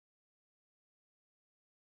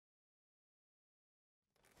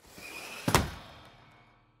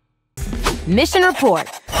Mission report.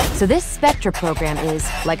 So this Spectra program is,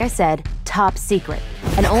 like I said, top secret.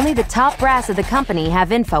 And only the top brass of the company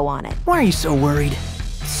have info on it. Why are you so worried?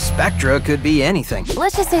 Spectra could be anything.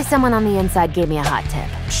 Let's just say someone on the inside gave me a hot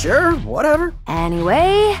tip. Sure, whatever.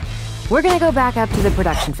 Anyway, we're gonna go back up to the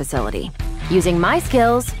production facility. Using my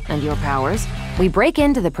skills, and your powers, we break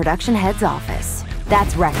into the production head's office.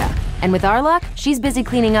 That's Rekka. And with our luck, she's busy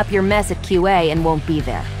cleaning up your mess at QA and won't be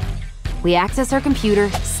there. We access her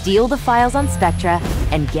computer, steal the files on Spectra,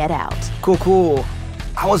 and get out. Cool.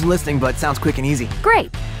 I wasn't listening, but sounds quick and easy.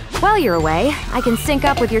 Great. While you're away, I can sync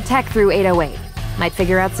up with your tech through 808. Might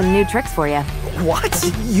figure out some new tricks for you.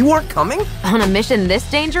 What? You aren't coming? On a mission this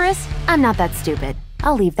dangerous? I'm not that stupid.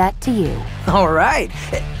 I'll leave that to you. All right.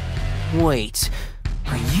 Wait,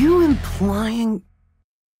 are you implying...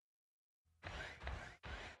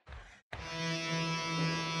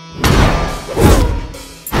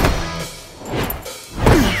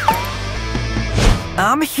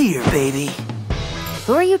 I'm here, baby.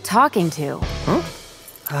 Who are you talking to?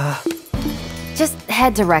 Huh? Just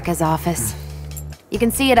head to Rekka's office. You can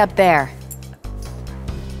see it up there.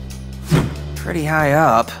 Pretty high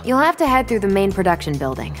up. You'll have to head through the main production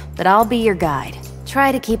building, but I'll be your guide.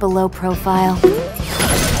 Try to keep a low profile.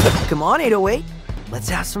 Come on, 808. Let's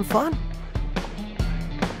have some fun.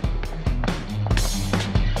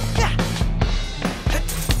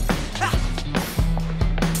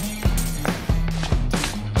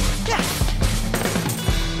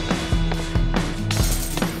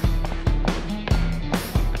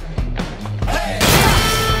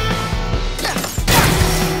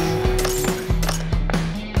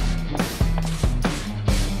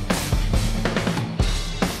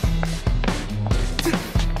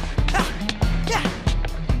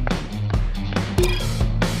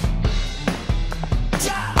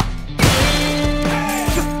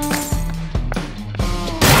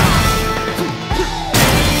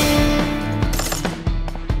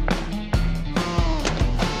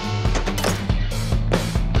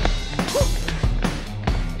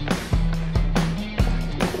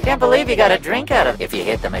 Can't believe you got a drink out of it if you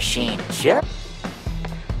hit the machine chip.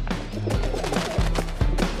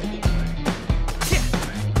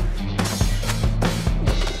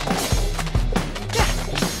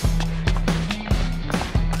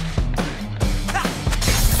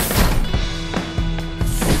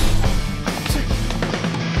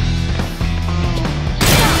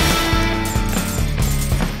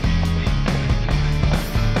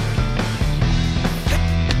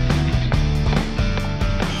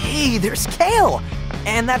 There's Kale!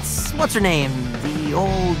 And that's, what's her name? The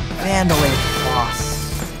old Vandalay boss.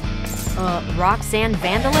 Roxanne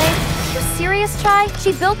Vandalay? Are you serious, Chai?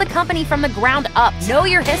 She built the company from the ground up. Know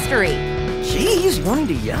your history. Jeez, you wanting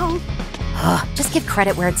to yell? Just give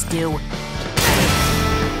credit where it's due.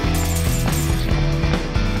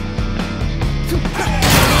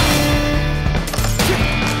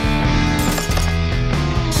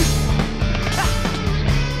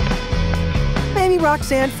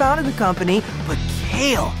 Roxanne founded the company, but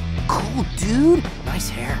Kale, cool dude, nice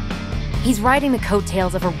hair. He's riding the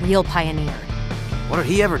coattails of a real pioneer. What did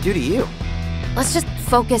he ever do to you? Let's just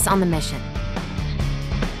focus on the mission.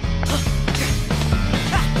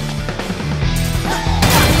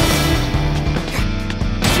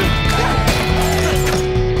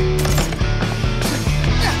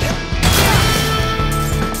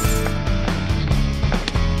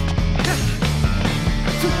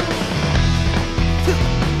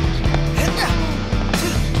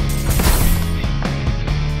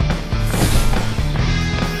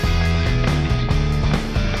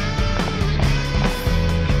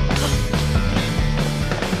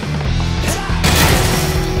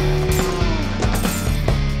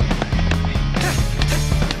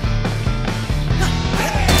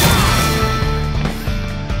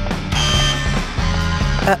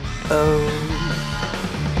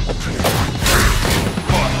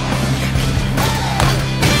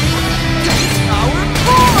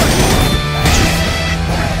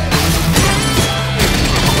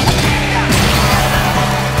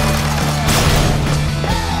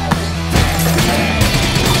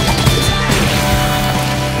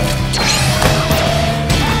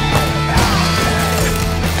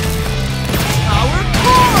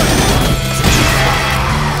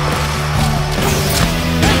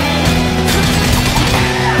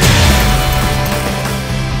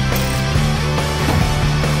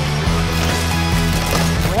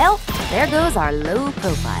 There goes our low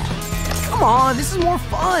profile. Come on, this is more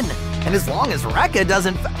fun. And as long as Rekka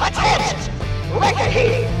doesn't... Attention! Rekka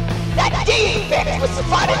here! That defect was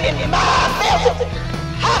spotted in my building!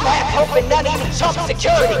 I'm hoping none of you chump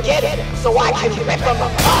security get it, so I can rip them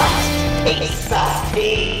apart! piece by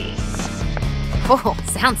piece. Oh,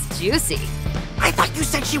 sounds juicy. I thought you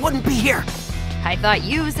said she wouldn't be here. I thought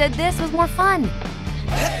you said this was more fun.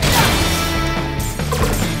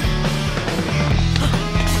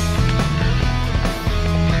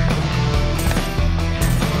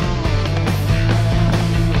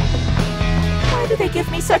 Why do they give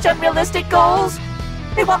me such unrealistic goals?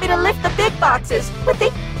 They want me to lift the big boxes, but they...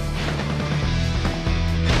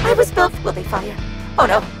 I was built... Will they fire? Oh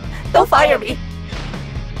no, they'll fire me.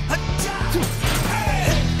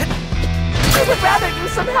 I would rather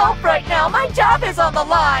use some help right now. My job is on the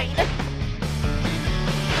line.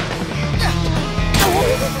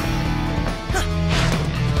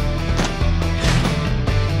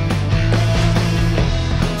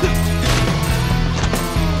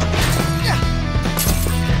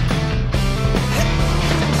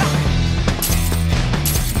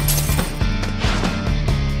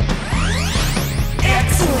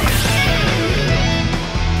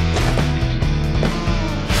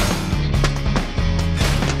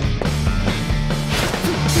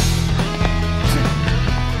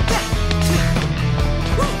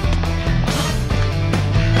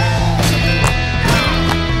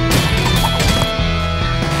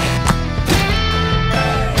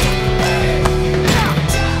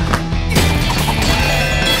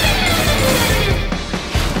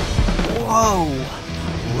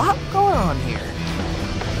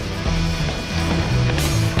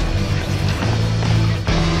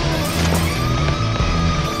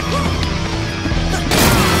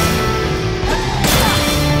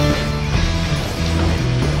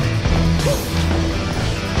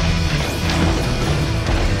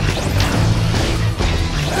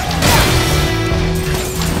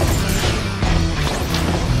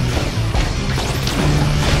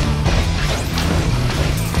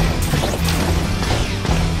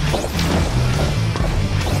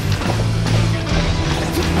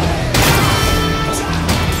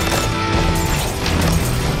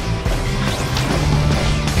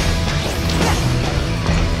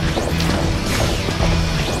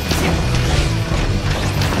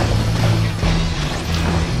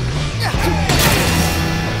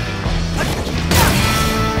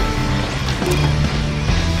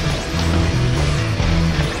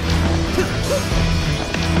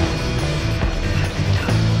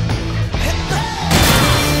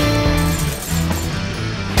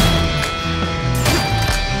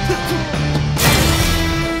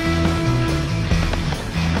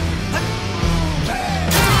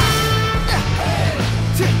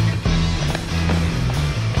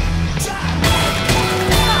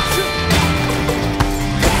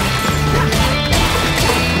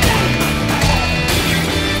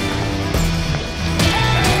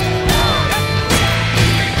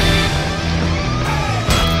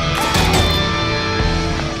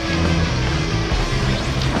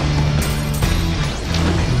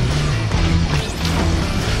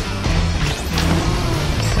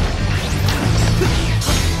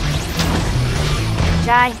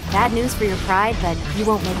 Jai, bad news for your pride, but you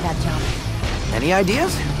won't make that jump. Any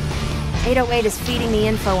ideas? 808 is feeding the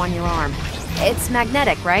info on your arm. It's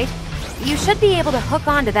magnetic, right? You should be able to hook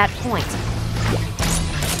onto that point.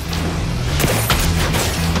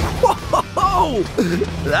 Whoa!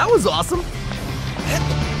 That was awesome!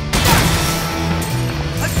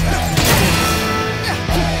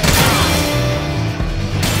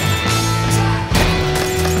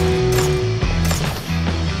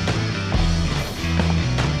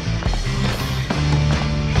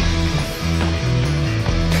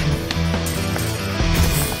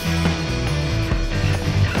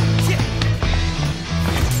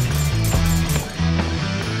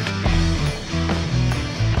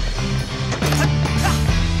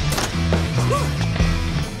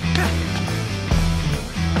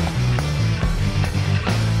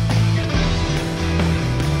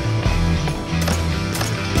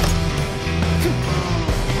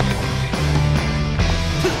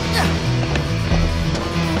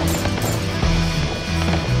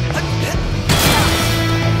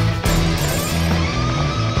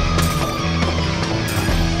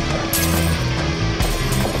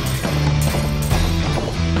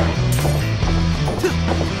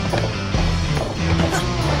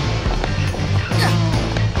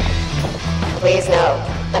 Please note,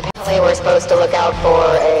 apparently we're supposed to look out for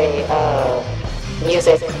a,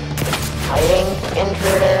 music hiding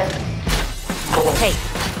intruder. Hey,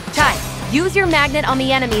 Chai, use your magnet on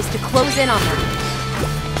the enemies to close in on them.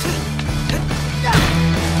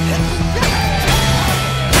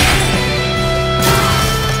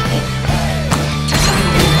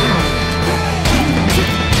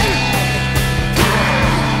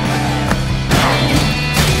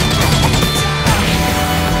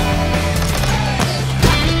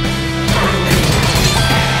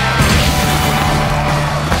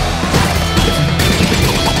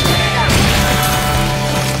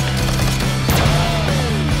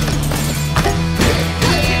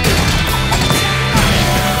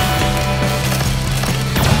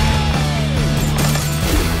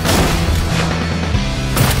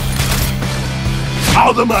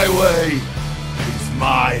 Out of my way! He's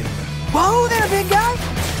mine! Whoa there, big guy!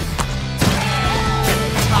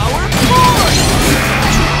 Power forward!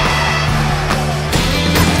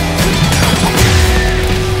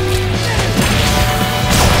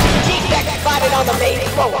 Defect spotted on the main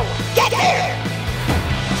floor. Get there!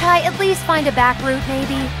 Try at least find a back route,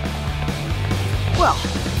 maybe? Well,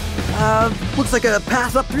 looks like a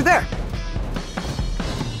path up through there.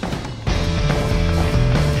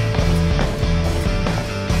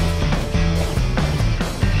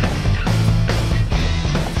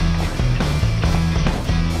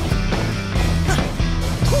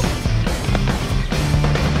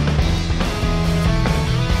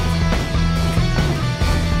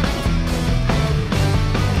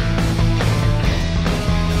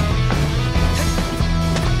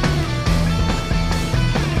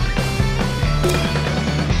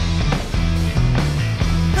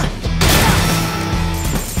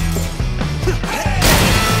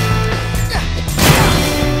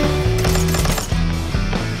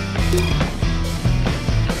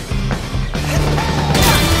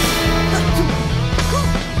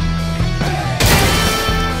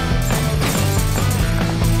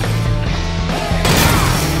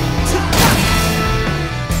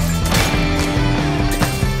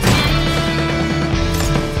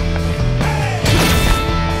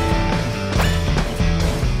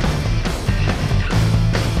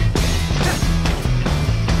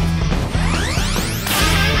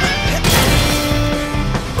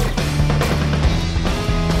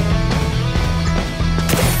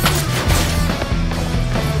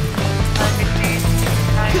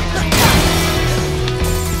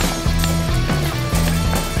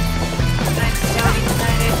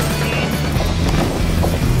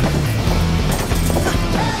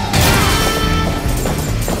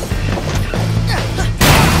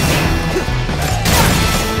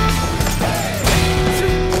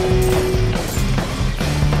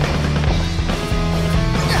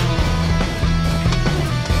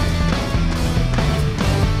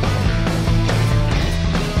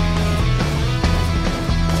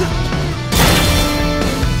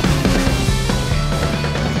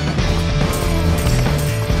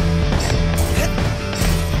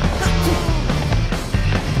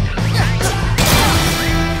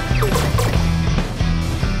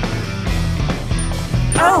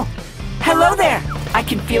 Hello there! I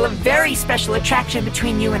can feel a very special attraction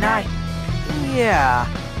between you and I. Yeah.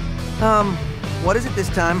 What is it this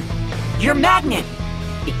time? Your magnet!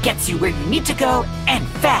 It gets you where you need to go, and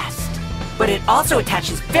fast! But it also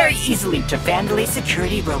attaches very easily to Vandalay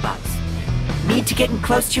security robots. Need to get in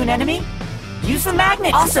close to an enemy? Use the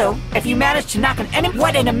magnet! Also, if you manage to knock an enemy—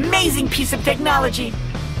 what an amazing piece of technology!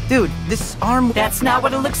 Dude, this arm— That's not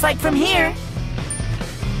what it looks like from here!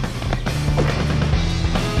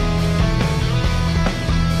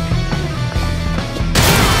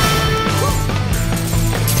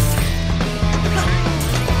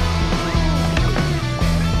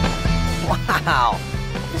 Wow,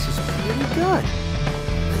 this is pretty good.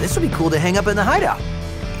 This would be cool to hang up in the hideout.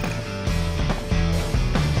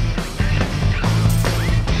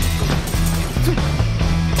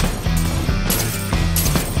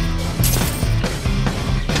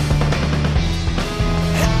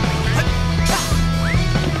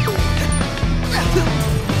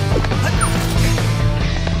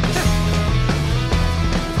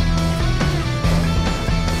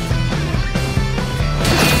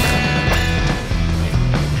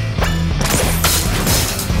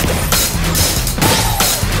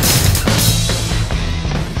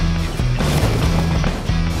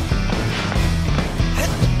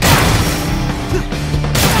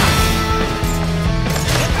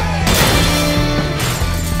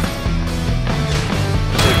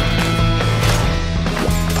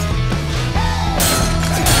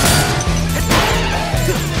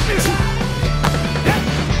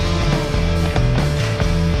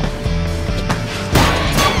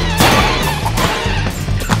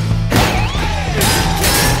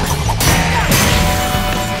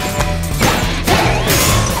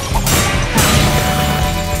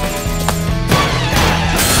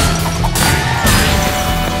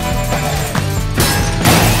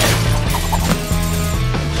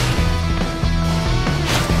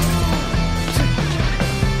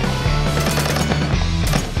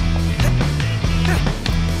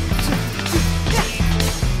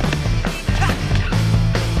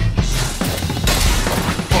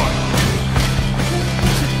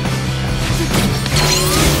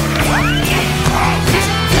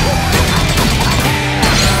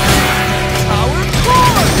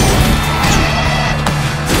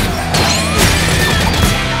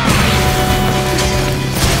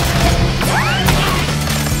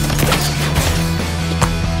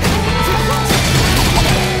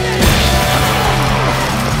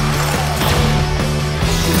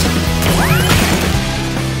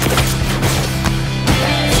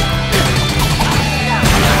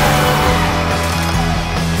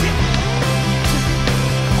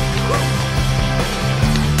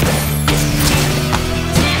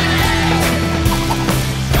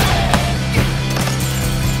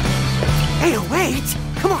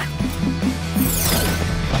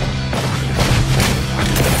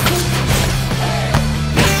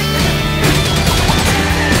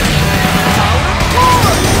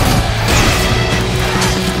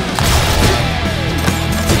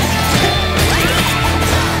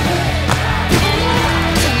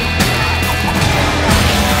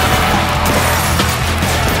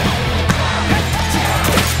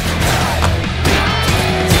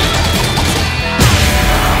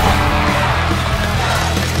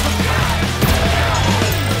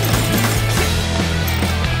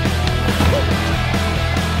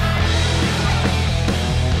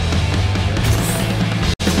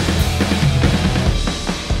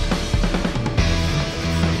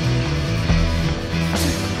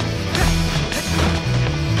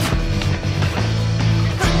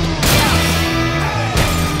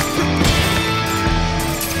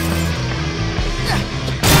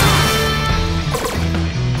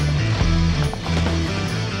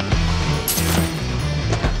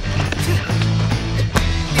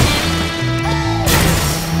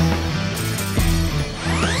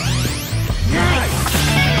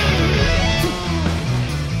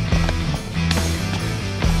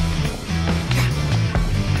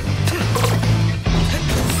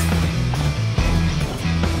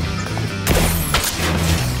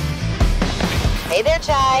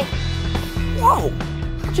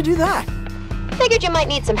 you do that? Figured you might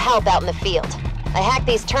need some help out in the field. I hacked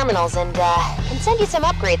these terminals and, can send you some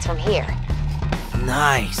upgrades from here.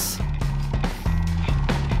 Nice.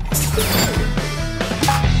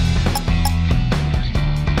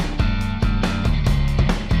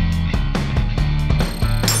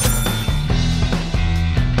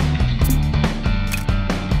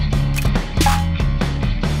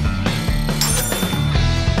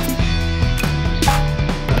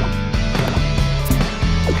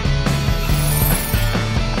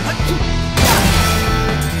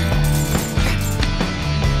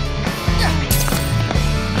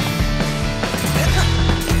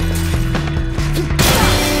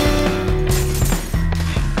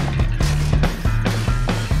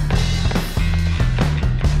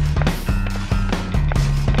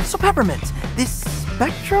 Peppermint, this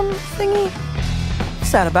spectrum thingy?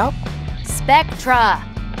 What's that about? Spectra.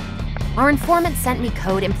 Our informant sent me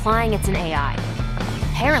code implying it's an AI.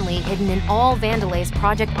 Apparently hidden in all Vandelay's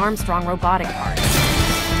Project Armstrong robotic parts.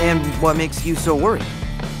 And what makes you so worried?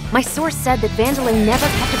 My source said that Vandelay never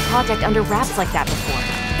kept a project under wraps like that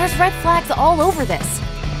before. There's red flags all over this.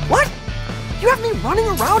 What? You have me running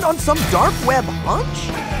around on some dark web hunch?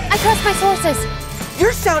 I trust my sources.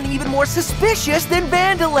 You're sounding even more suspicious than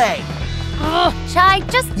Vandelay. Ugh, Chai,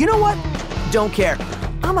 just... You know what? Don't care.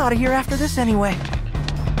 I'm out of here after this anyway.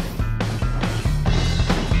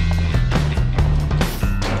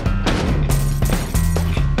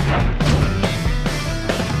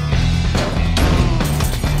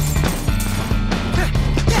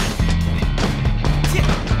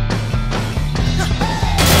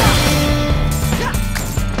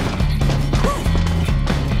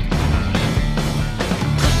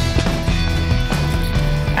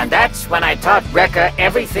 That's when I taught Rekka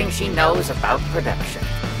everything she knows about production.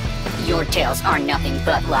 Your tales are nothing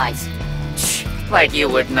but lies. Shh, like you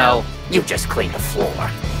would know. You just cleaned the floor.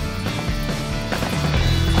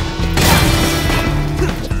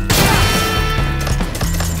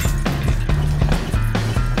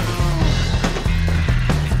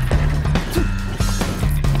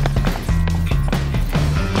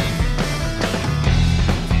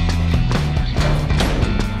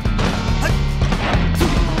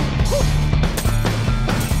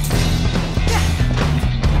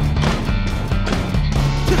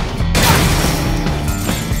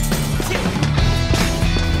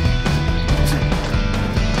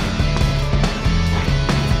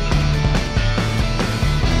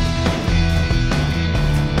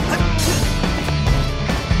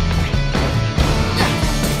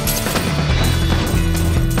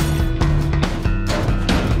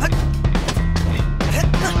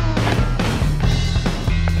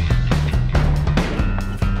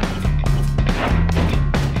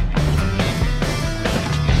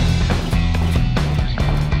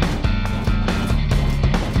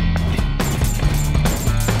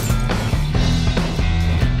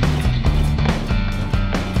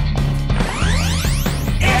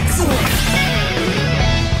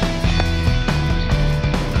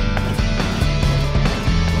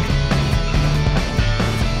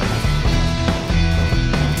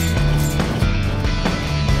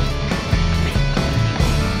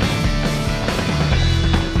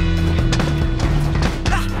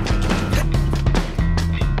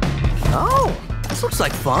 Looks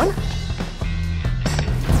like fun.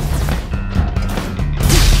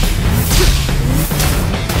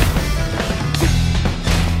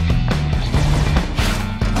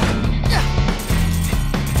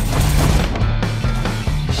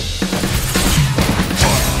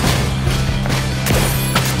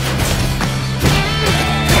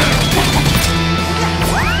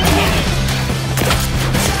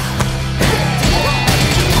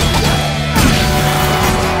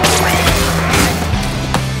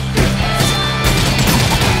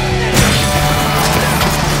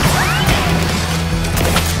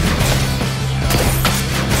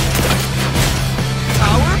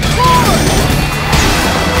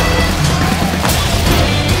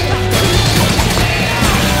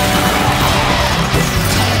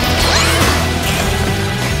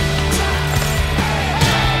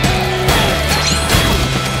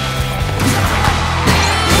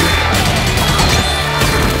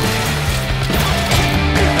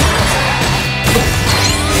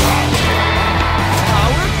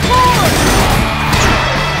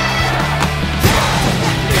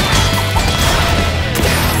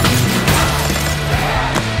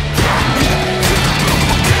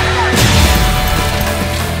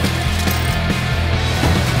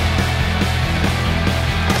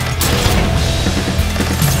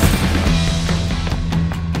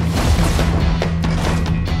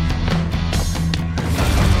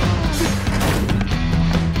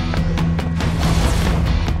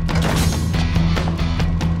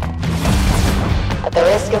 the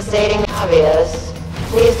risk of stating the obvious,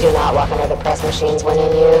 please do not walk under the press machines when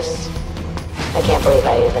in use. I can't believe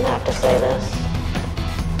I even have to say this.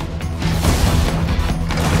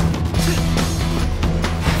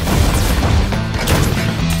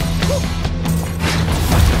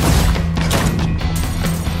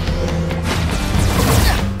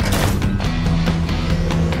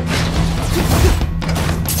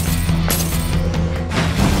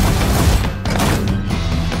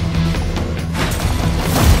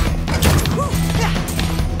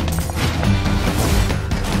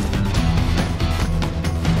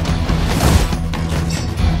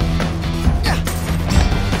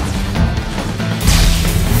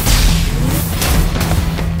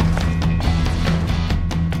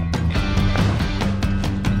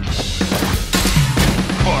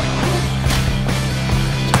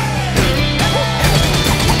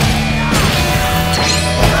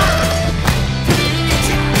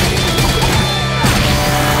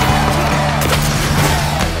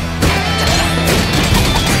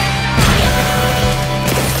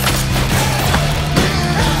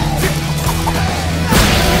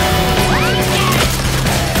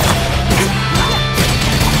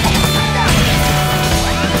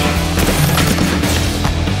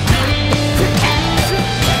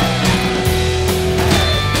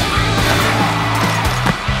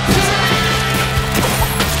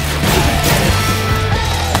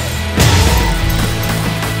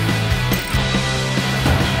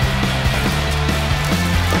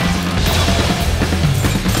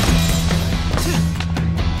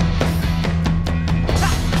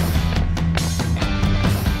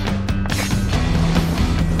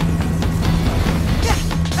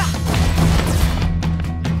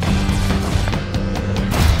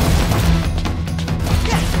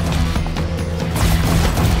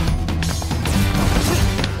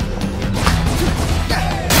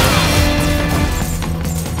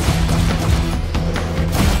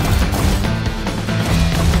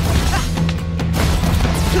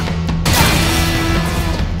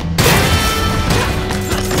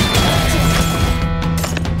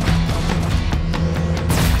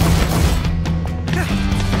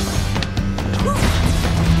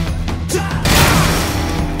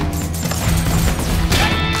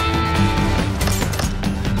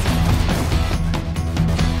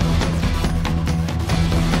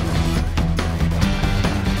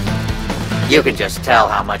 You can just tell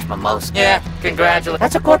how much mimosa. Yeah, congratulations.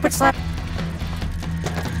 That's a corporate slap.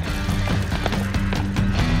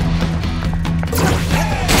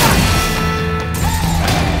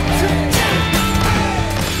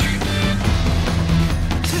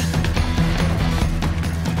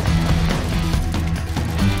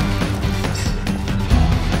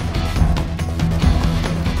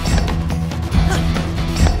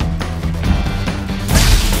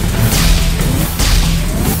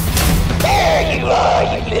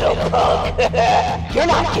 You're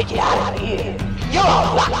not getting out of here. You're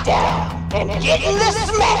all locked down and getting the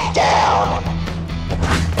smackdown.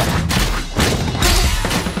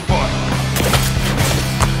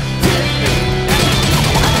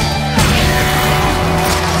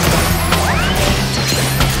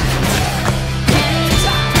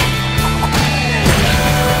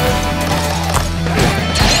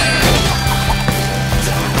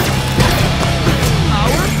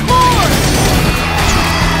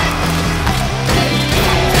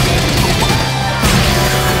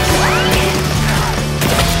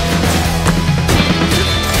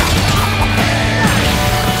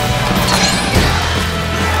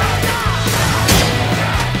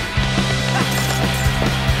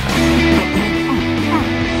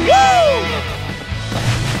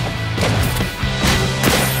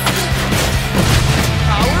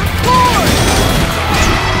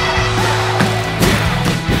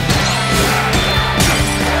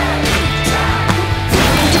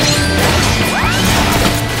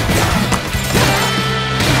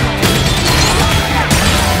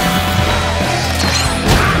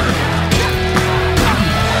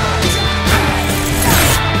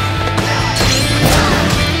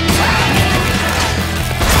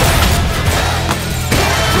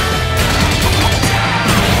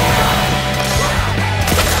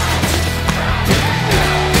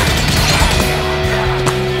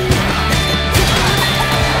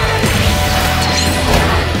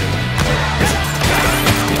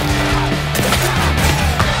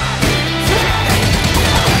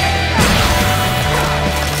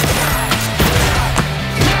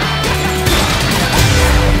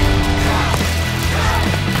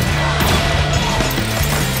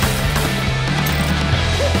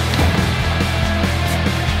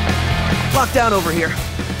 Lockdown over here.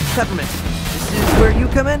 Peppermint, this is where you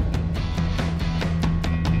come in?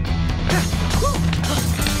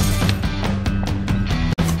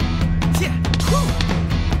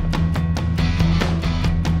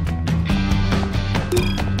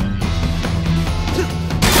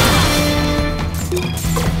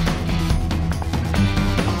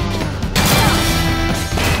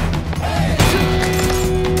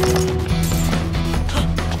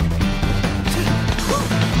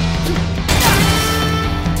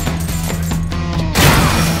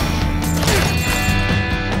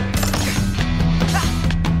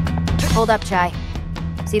 Hold up, Chai.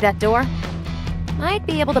 See that door? Might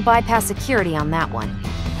be able to bypass security on that one.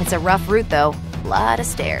 It's a rough route, though. Lot of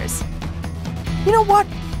stairs. You know what?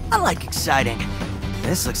 I like exciting.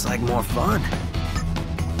 This looks like more fun.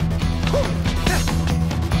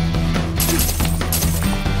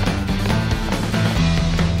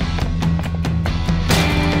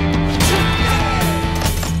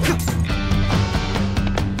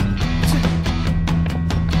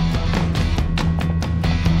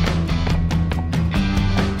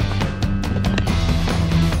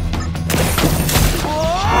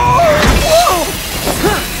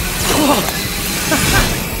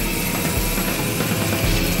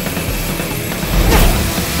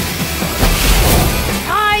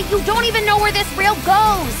 You don't even know where this rail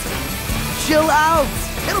goes! Chill out!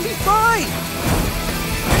 It'll be fine!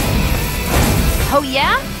 Oh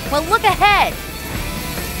yeah? Well, look ahead!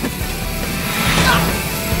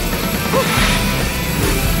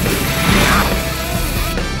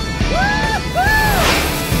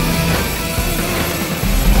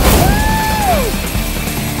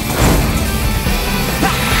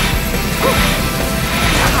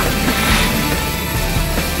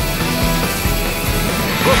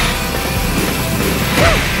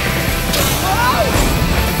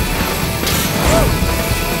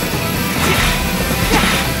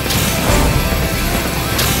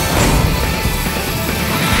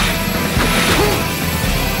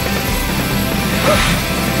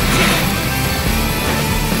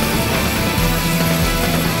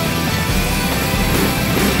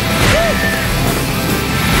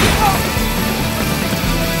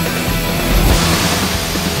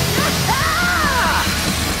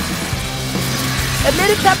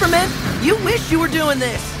 Admit it, Peppermint! You wish you were doing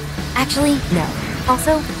this! Actually, no.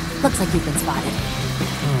 Also, looks like you've been spotted.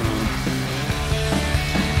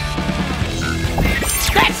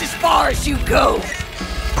 That's as far as you go!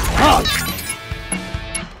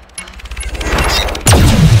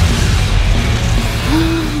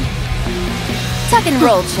 Tuck and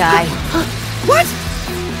roll, Chai. What?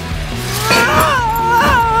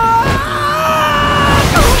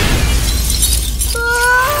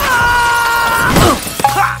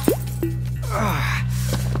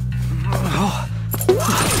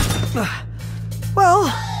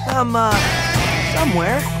 Well, I'm,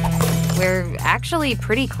 somewhere. We're actually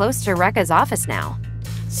pretty close to Rekka's office now.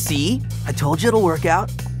 See? I told you it'll work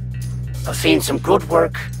out. I've seen some good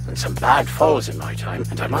work and some bad falls in my time,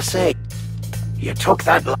 and I must say, you took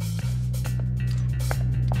that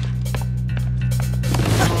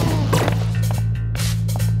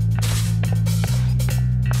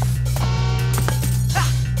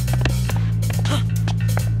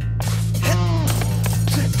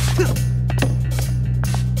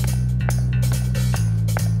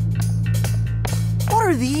What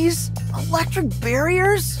are these? Electric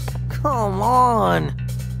barriers? Come on.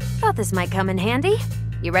 Thought this might come in handy.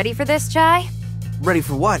 You ready for this, Chai? Ready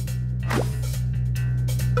for what?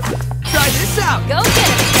 Try this out! Go get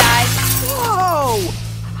it, Chai! Whoa!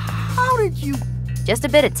 How did you... Just a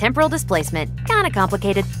bit of temporal displacement. Kinda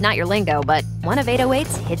complicated. Not your lingo, but one of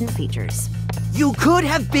 808's hidden features. You could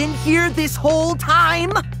have been here this whole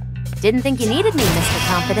time? Didn't think you needed me, Mr.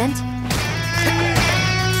 Confident.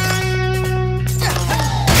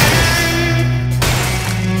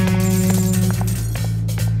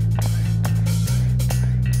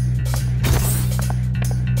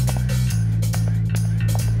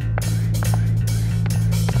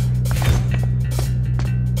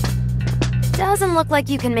 Doesn't look like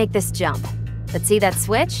you can make this jump. But see that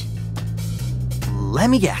switch? Let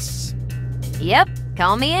me guess. Yep,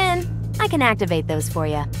 call me in. I can activate those for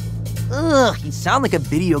you. Ugh, you sound like a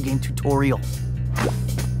video game tutorial.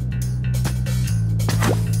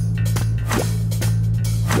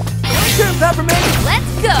 Sure, Peppermint!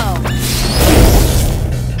 Let's go!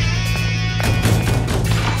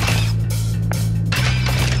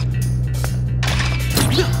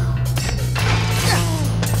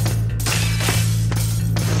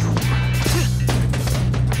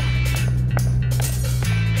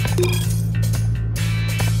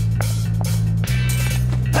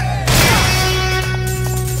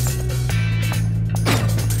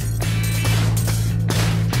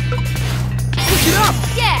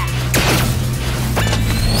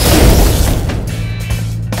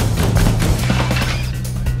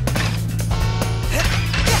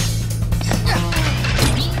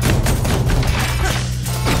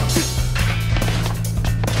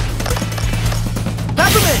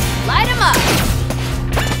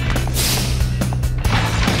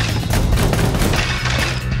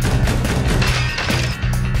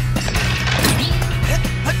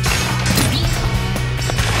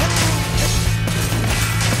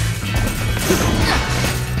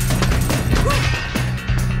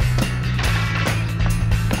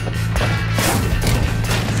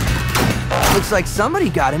 Looks like somebody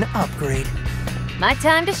got an upgrade. My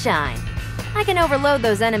time to shine. I can overload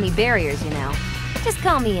those enemy barriers, you know. Just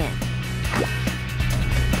call me in.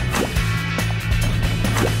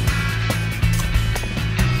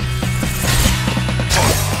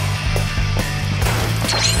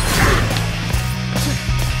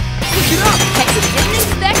 Didn't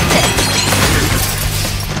expect this.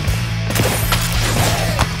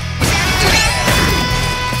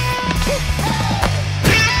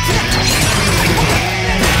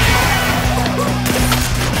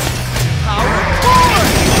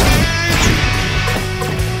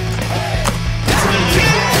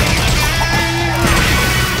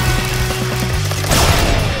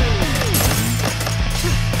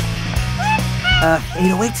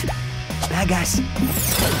 Wait. Bad guys. Here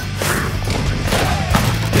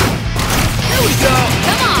we go.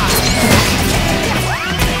 Come on.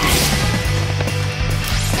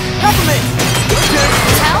 Peppermint!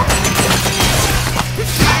 Help?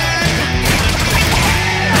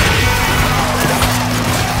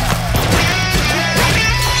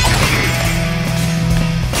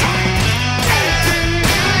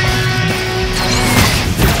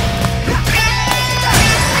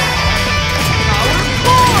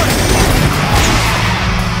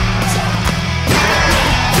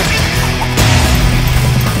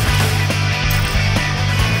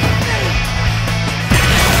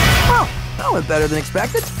 Better than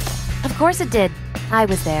expected. Of course it did. I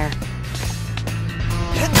was there.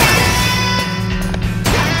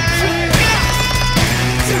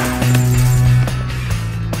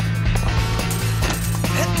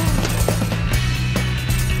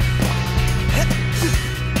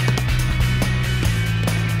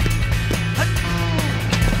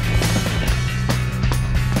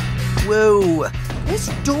 Whoa, this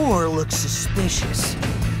door looks suspicious.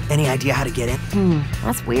 Any idea how to get in?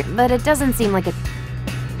 That's weird, but it doesn't seem like it.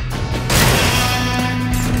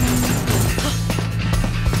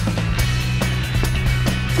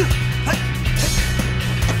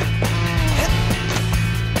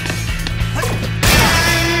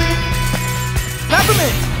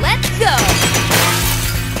 Peppermint! Let's go.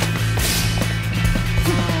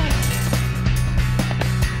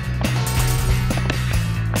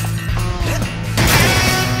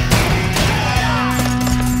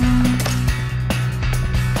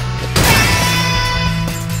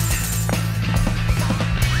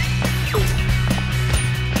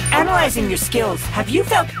 Analyzing your skills, have you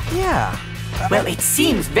felt... Yeah. Well, it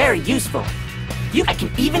seems very useful. I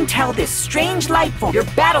can even tell this strange life form. Your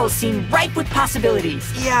battles seem ripe with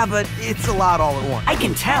possibilities. Yeah, but it's a lot all at once. I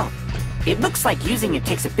can tell. It looks like using it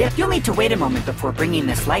takes a bit. You'll need to wait a moment before bringing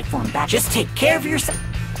this life form back. Just take care of yourself.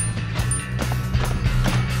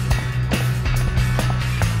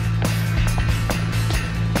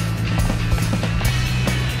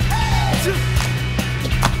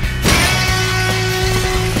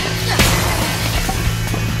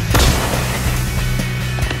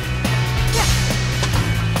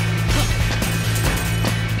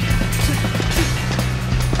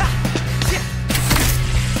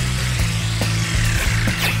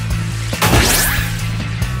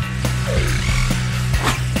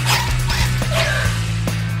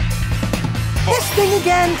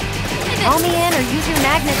 Again? Call me in or use your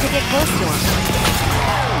magnet to get close to him.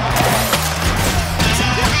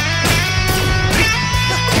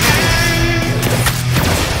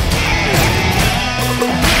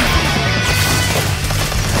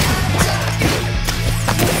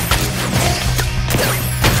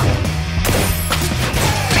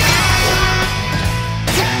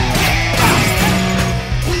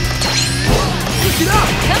 Pick it up!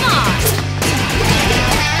 Come on.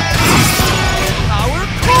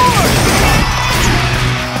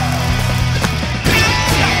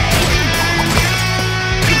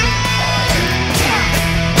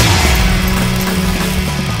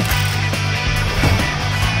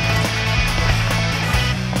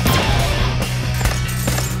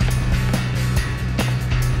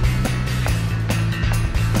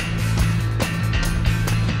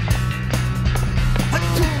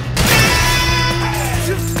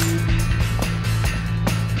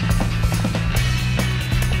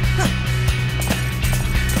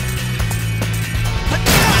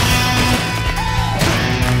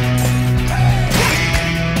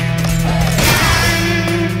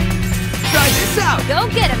 Go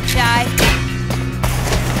get him, Chai.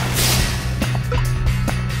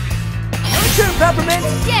 Your turn, Peppermint!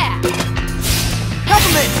 Yeah.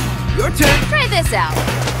 Peppermint! Your turn! Try this out.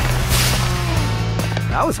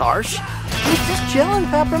 That was harsh. He's just chilling,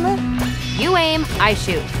 Peppermint. You aim, I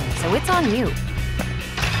shoot. So it's on you.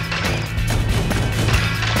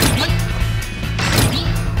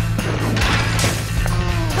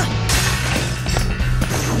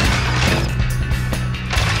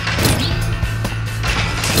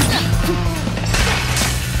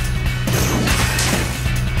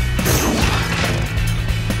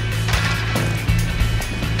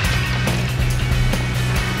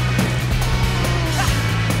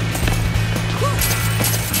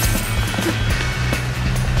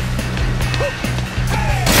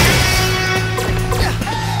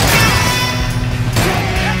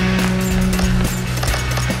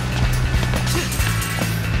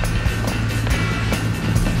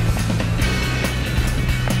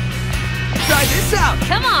 out!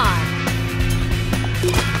 Come on!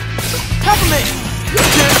 Peppermint! Your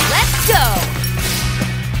turn! Let's go!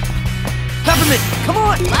 Peppermint, come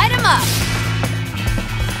on! Light 'em up!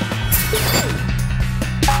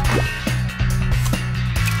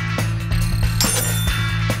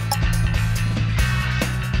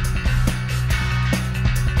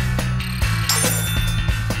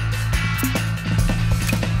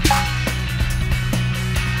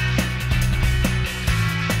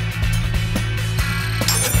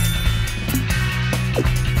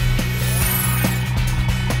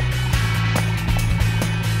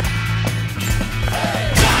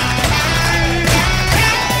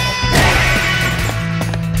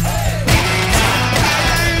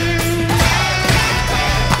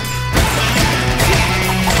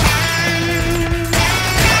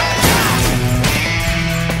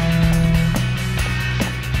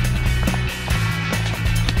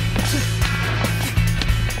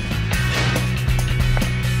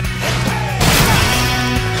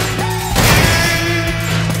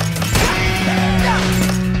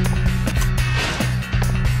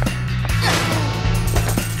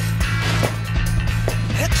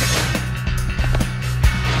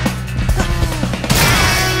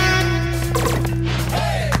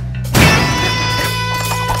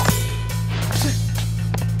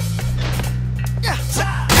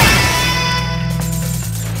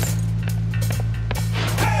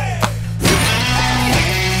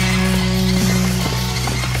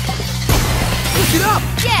 Get up!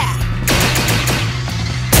 Yeah!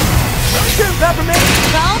 Your turn, Peppermint!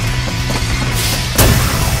 Don't!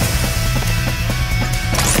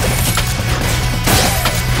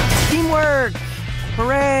 Teamwork!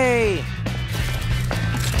 Hooray!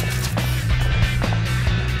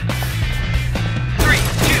 3,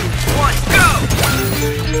 2, 1, go!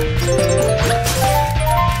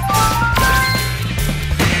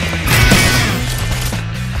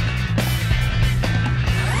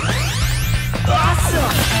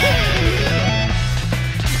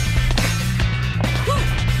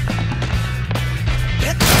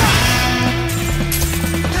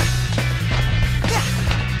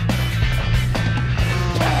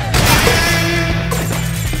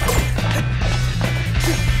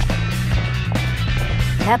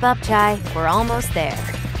 Pep up, Chai. We're almost there.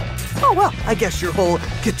 Oh, well, I guess your whole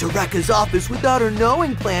get to Rekka's office without her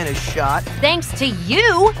knowing plan is shot. Thanks to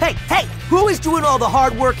you! Hey, who is doing all the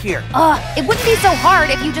hard work here? It wouldn't be so hard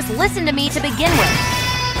if you just listened to me to begin with.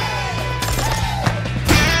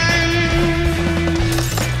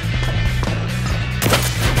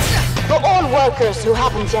 For all workers who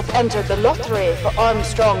haven't yet entered the lottery for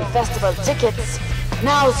Armstrong Festival tickets,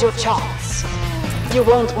 now's your chance. You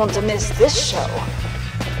won't want to miss this show.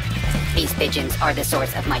 These pigeons are the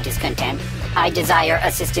source of my discontent. I desire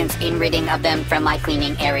assistance in ridding of them from my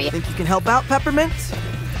cleaning area. Think you can help out, Peppermint?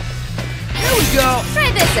 Here we go!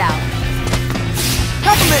 Try this out.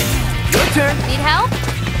 Peppermint! Your turn! Need help?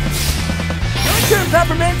 Your turn,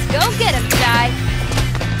 Peppermint! Go get him, Chai!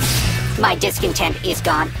 My discontent is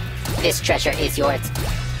gone. This treasure is yours.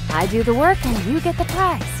 I do the work and you get the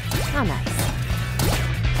prize. How nice.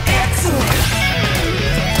 Excellent!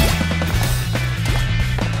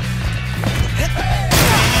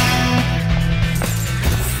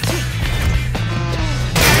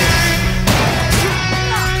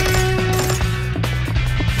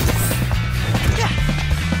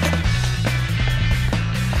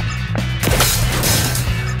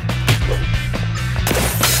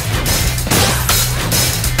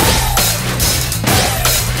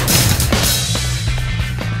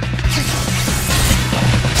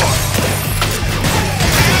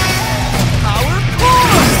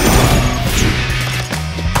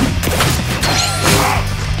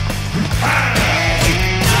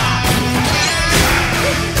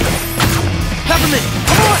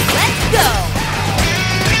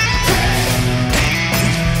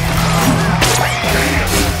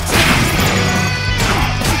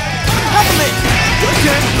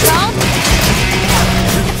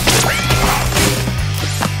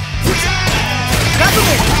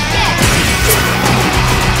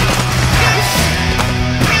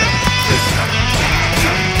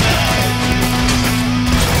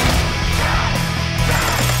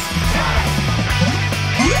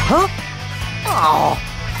 Huh? Oh.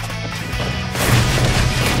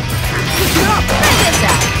 Pick it up! Try this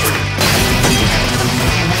out!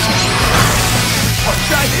 I'll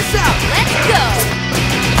try this out! Let's go!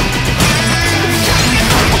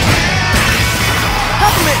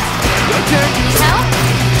 Peppermint! Your turn! Need help?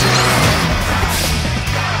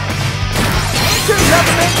 Your turn,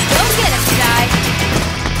 Peppermint! Go get him, Chai!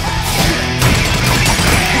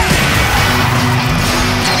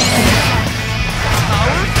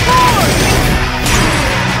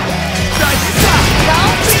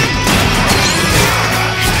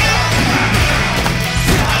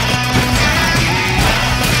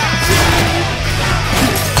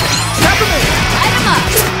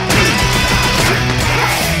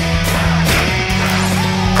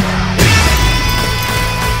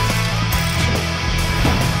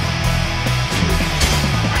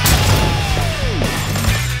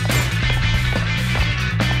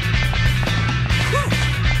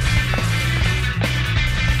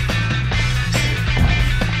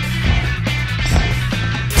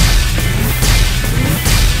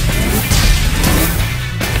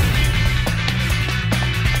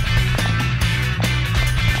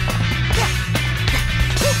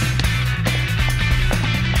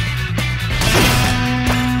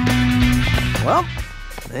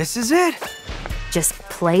 This is it. Just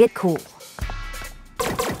play it cool.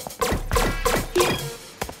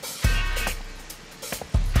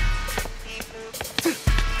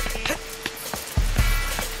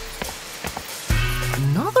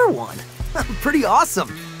 Another one. Pretty awesome.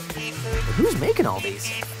 But who's making all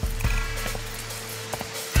these?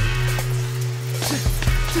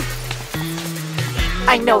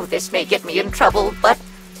 I know this may get me in trouble, but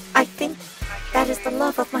I think that is the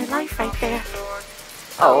love of my life right there.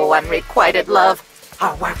 Oh, unrequited love.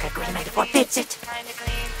 Our work agreement forbids it.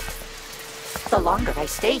 The longer I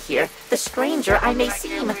stay here, the stranger I may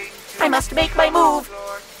seem. I must make my move.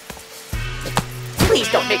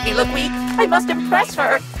 Please don't make me look weak. I must impress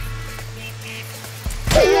her.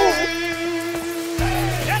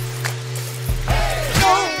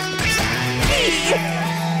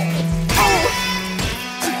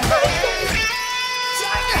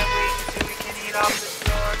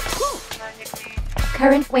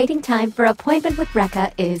 Current waiting time for appointment with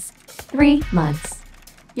Rekka is 3 months.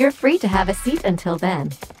 You're free to have a seat until then.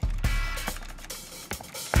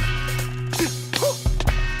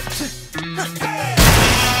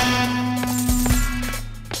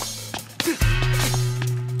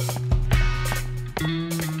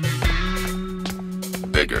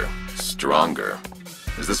 Bigger, stronger.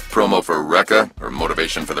 Is this promo for Rekka or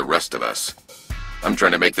motivation for the rest of us? I'm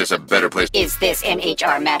trying to make this a better place. Is this an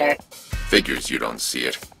HR matter? Figures you don't see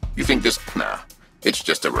it. You think this? Nah. It's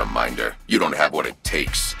just a reminder. You don't have what it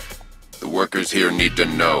takes. The workers here need to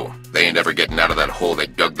know. They ain't ever getting out of that hole they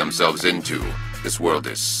dug themselves into. This world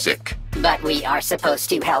is sick. But we are supposed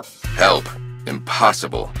to help. Help?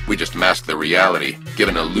 Impossible. We just mask the reality, give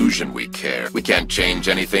an illusion we care. We can't change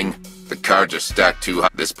anything. The cards are stacked too high.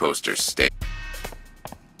 This poster stay.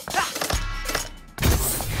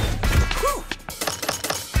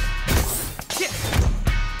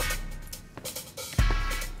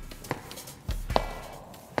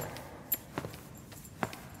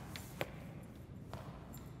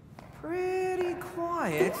 Pretty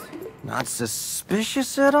quiet. Not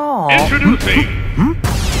suspicious at all. Introducing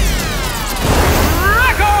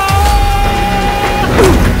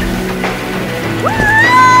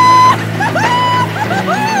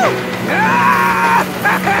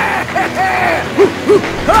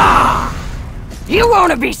You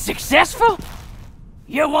want to be successful?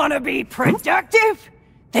 You want to be productive?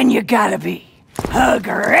 Then you gotta be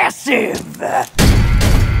aggressive.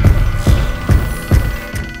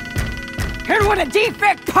 And when a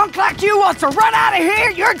defect punk like you wants to run out of here,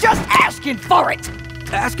 you're just asking for it.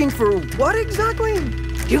 Asking for what exactly?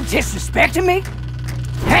 You disrespecting me?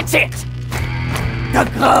 That's it.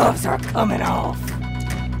 The gloves are coming off.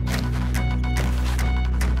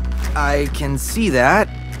 I can see that.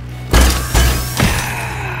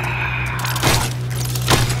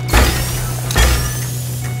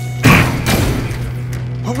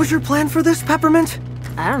 What was your plan for this, Peppermint?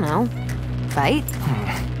 I don't know. Fight?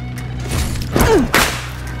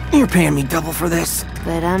 You're paying me double for this.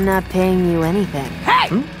 But I'm not paying you anything.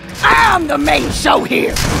 Hey! I'm the main show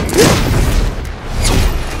here!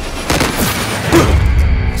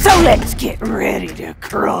 So let's get ready to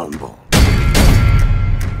crumble.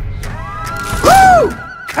 Woo!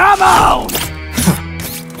 Come on!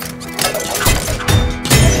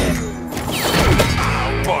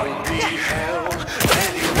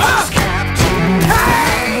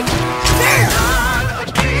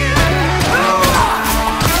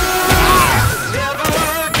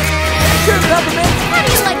 How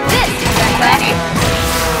do you like this, Rekka?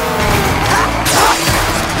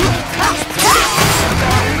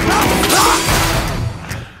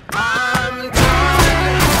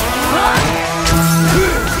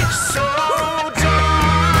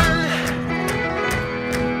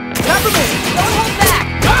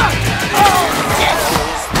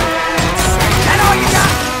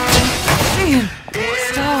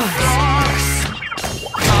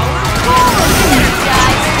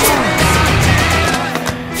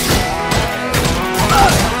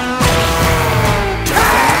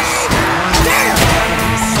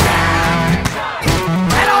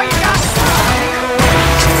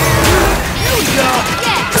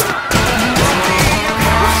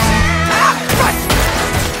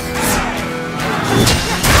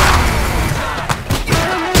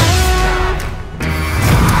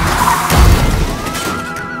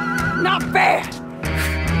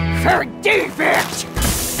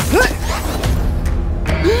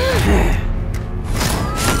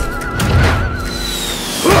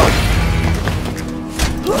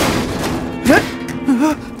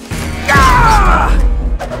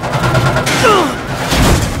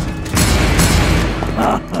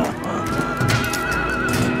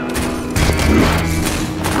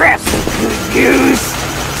 use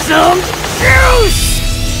some juice!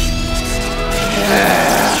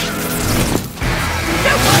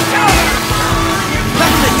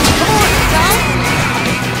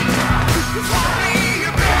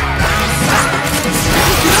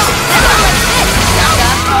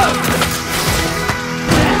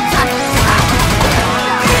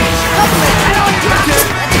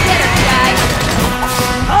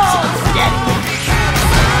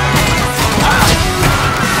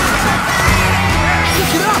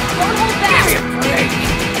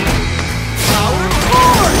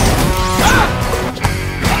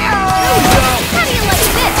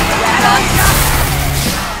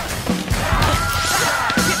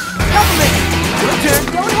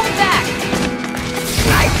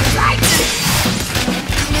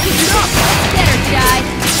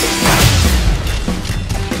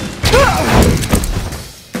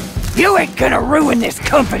 You ain't gonna ruin this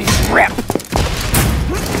company's rep!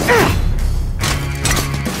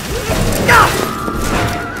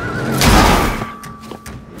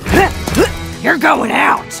 You're going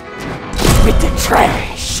out with the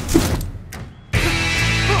trash!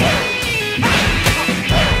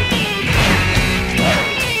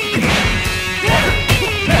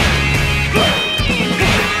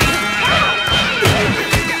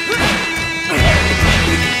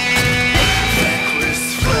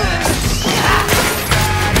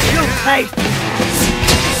 Hey!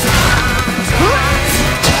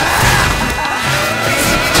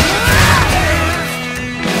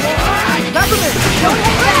 Peppermint! Don't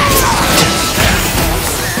hold back!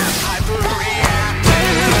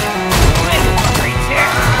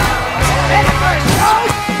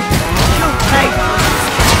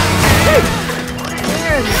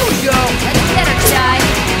 There we go! Let's get her, Shy!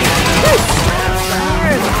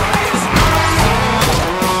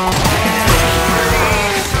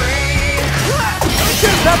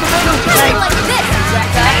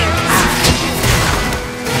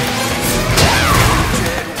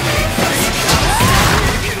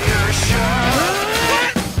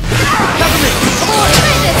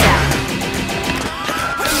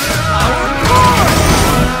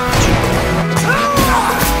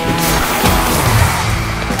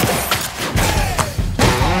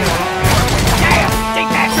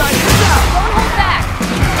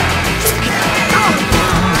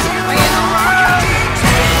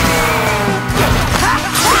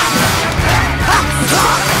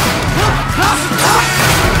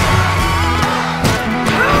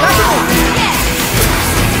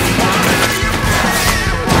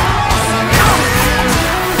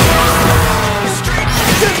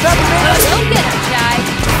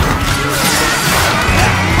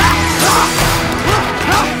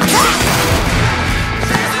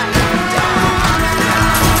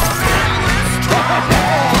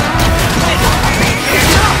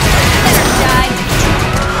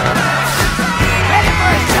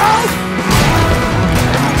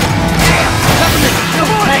 How do you like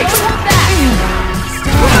this, Rebecca?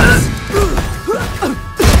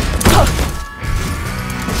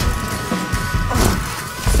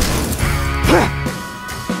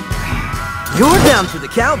 You're down for the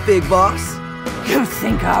count, big boss. You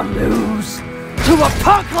think I'll lose to a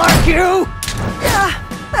punk like you? Yeah,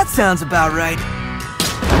 that sounds about right.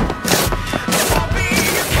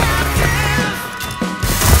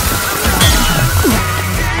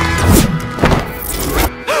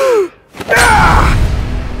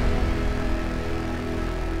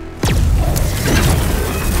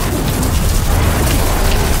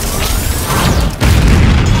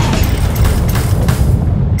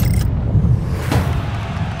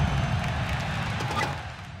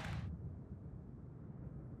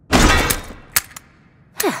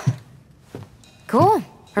 Cool.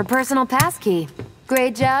 Her personal passkey.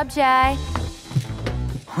 Great job, Chai.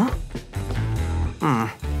 Huh?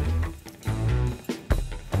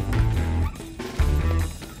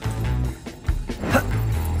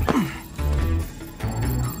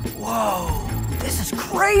 Whoa, this is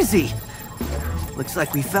crazy. Looks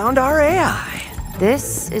like we found our AI.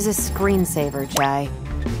 This is a screensaver, Chai.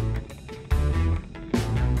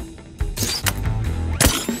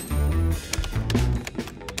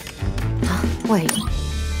 Wait,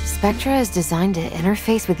 Spectra is designed to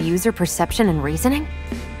interface with user perception and reasoning?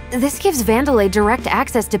 This gives Vandalay direct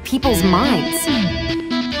access to people's minds.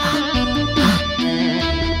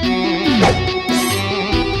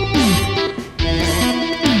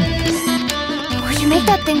 Would you make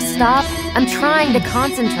that thing stop? I'm trying to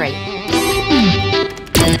concentrate.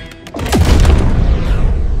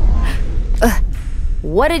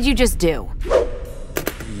 What did you just do?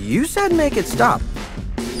 You said make it stop.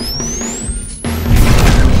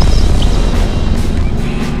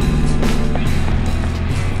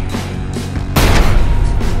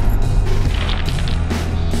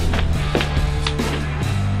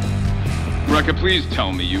 Please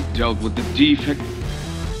tell me you've dealt with the defect.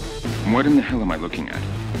 What in the hell am I looking at?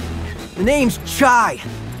 The name's Chai,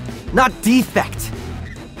 not Defect.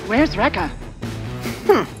 Where's Rekka?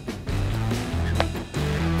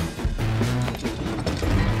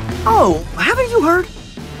 Oh, haven't you heard?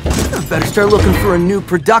 I better start looking for a new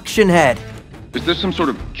production head. Is this some sort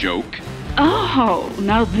of joke? Oh,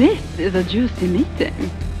 now this is a juicy meeting.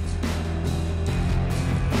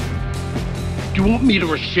 Do you want me to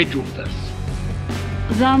reschedule this?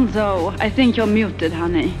 Zanzo, I think you're muted,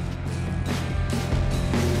 honey.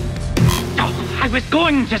 Oh, I was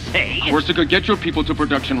going to say... Corsica, get your people to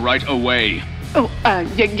production right away. Oh,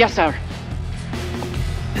 yes, sir.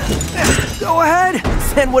 Go ahead,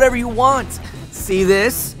 send whatever you want. See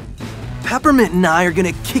this? Peppermint and I are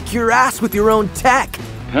gonna kick your ass with your own tech.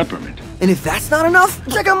 Peppermint? And if that's not enough,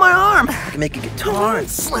 check out my arm. I can make a guitar and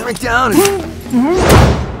slam it down and...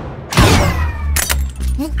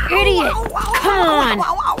 Idiot! Come on!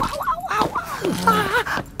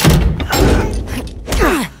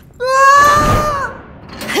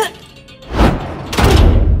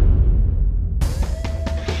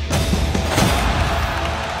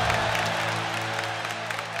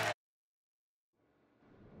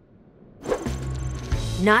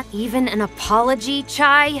 Not even an apology,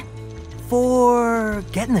 Chai? For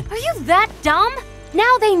getting it. Are you that dumb?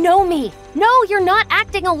 Now they know me. No, you're not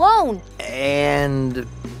acting alone. And...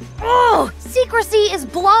 Oh, secrecy is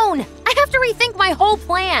blown. I have to rethink my whole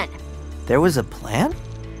plan. There was a plan?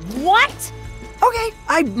 What? Okay,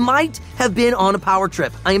 I might have been on a power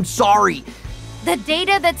trip. I am sorry. The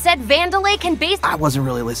data that said Vandalay can base... I wasn't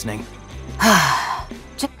really listening.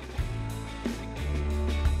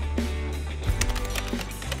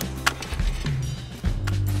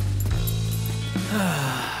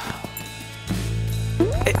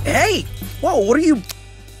 Hey! Whoa, what are you...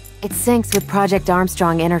 It syncs with Project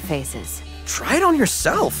Armstrong interfaces. Try it on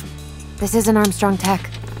yourself. This isn't Armstrong tech.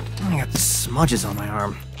 I got smudges on my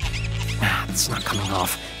arm. It's not coming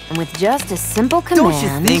off. And with just a simple command...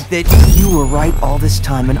 Don't you think that you were right all this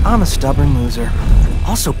time and I'm a stubborn loser?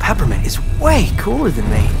 Also, Peppermint is way cooler than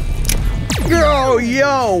me.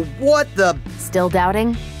 Yo, what the... Still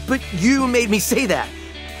doubting? But you made me say that.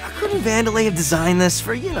 Couldn't Vandalay have designed this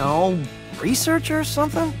for, you know, research or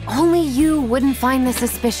something? Only you wouldn't find this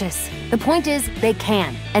suspicious. The point is, they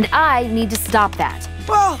can, and I need to stop that.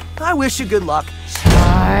 Well, I wish you good luck.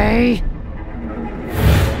 Chai.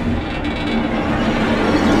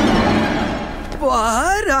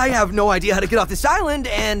 But I have no idea how to get off this island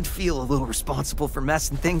and feel a little responsible for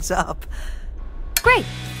messing things up. Great.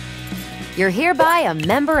 You're hereby a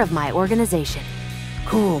member of my organization.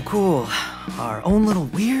 Cool, cool. Our own little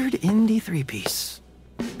weird indie three-piece.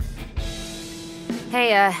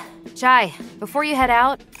 Hey, Chai, before you head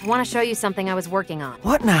out, I want to show you something I was working on.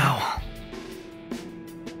 What now?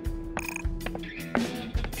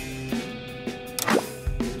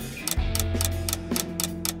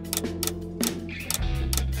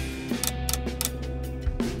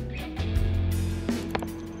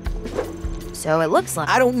 So it looks like...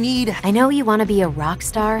 I don't need... I know you want to be a rock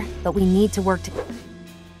star, but we need to work together.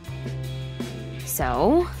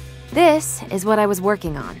 So, this is what I was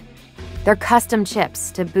working on. They're custom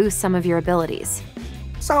chips to boost some of your abilities.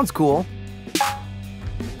 Sounds cool.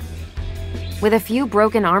 With a few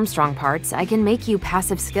broken Armstrong parts, I can make you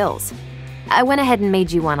passive skills. I went ahead and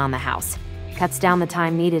made you one on the house. Cuts down the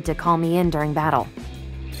time needed to call me in during battle.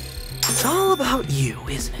 It's all about you,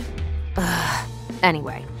 isn't it?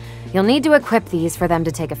 Anyway, you'll need to equip these for them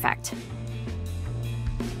to take effect.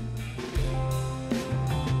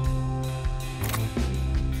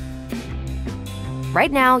 Right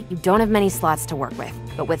now, you don't have many slots to work with,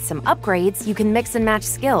 but with some upgrades, you can mix and match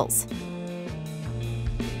skills.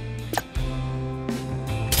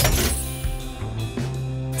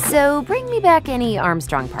 So bring me back any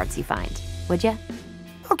Armstrong parts you find, would ya?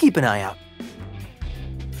 I'll keep an eye out.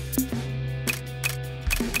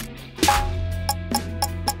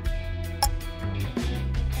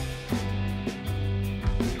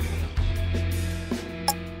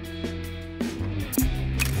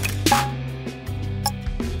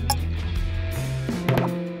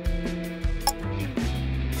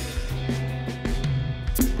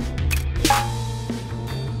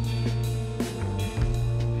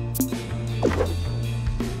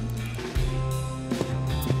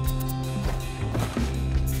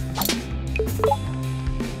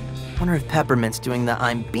 Wonder if Peppermint's doing the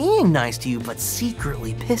I'm being nice to you but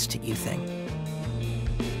secretly pissed at you thing.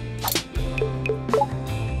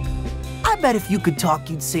 I bet if you could talk,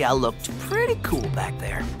 you'd say I looked pretty cool back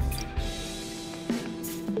there.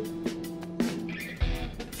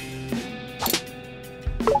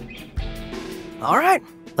 All right,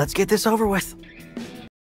 let's get this over with.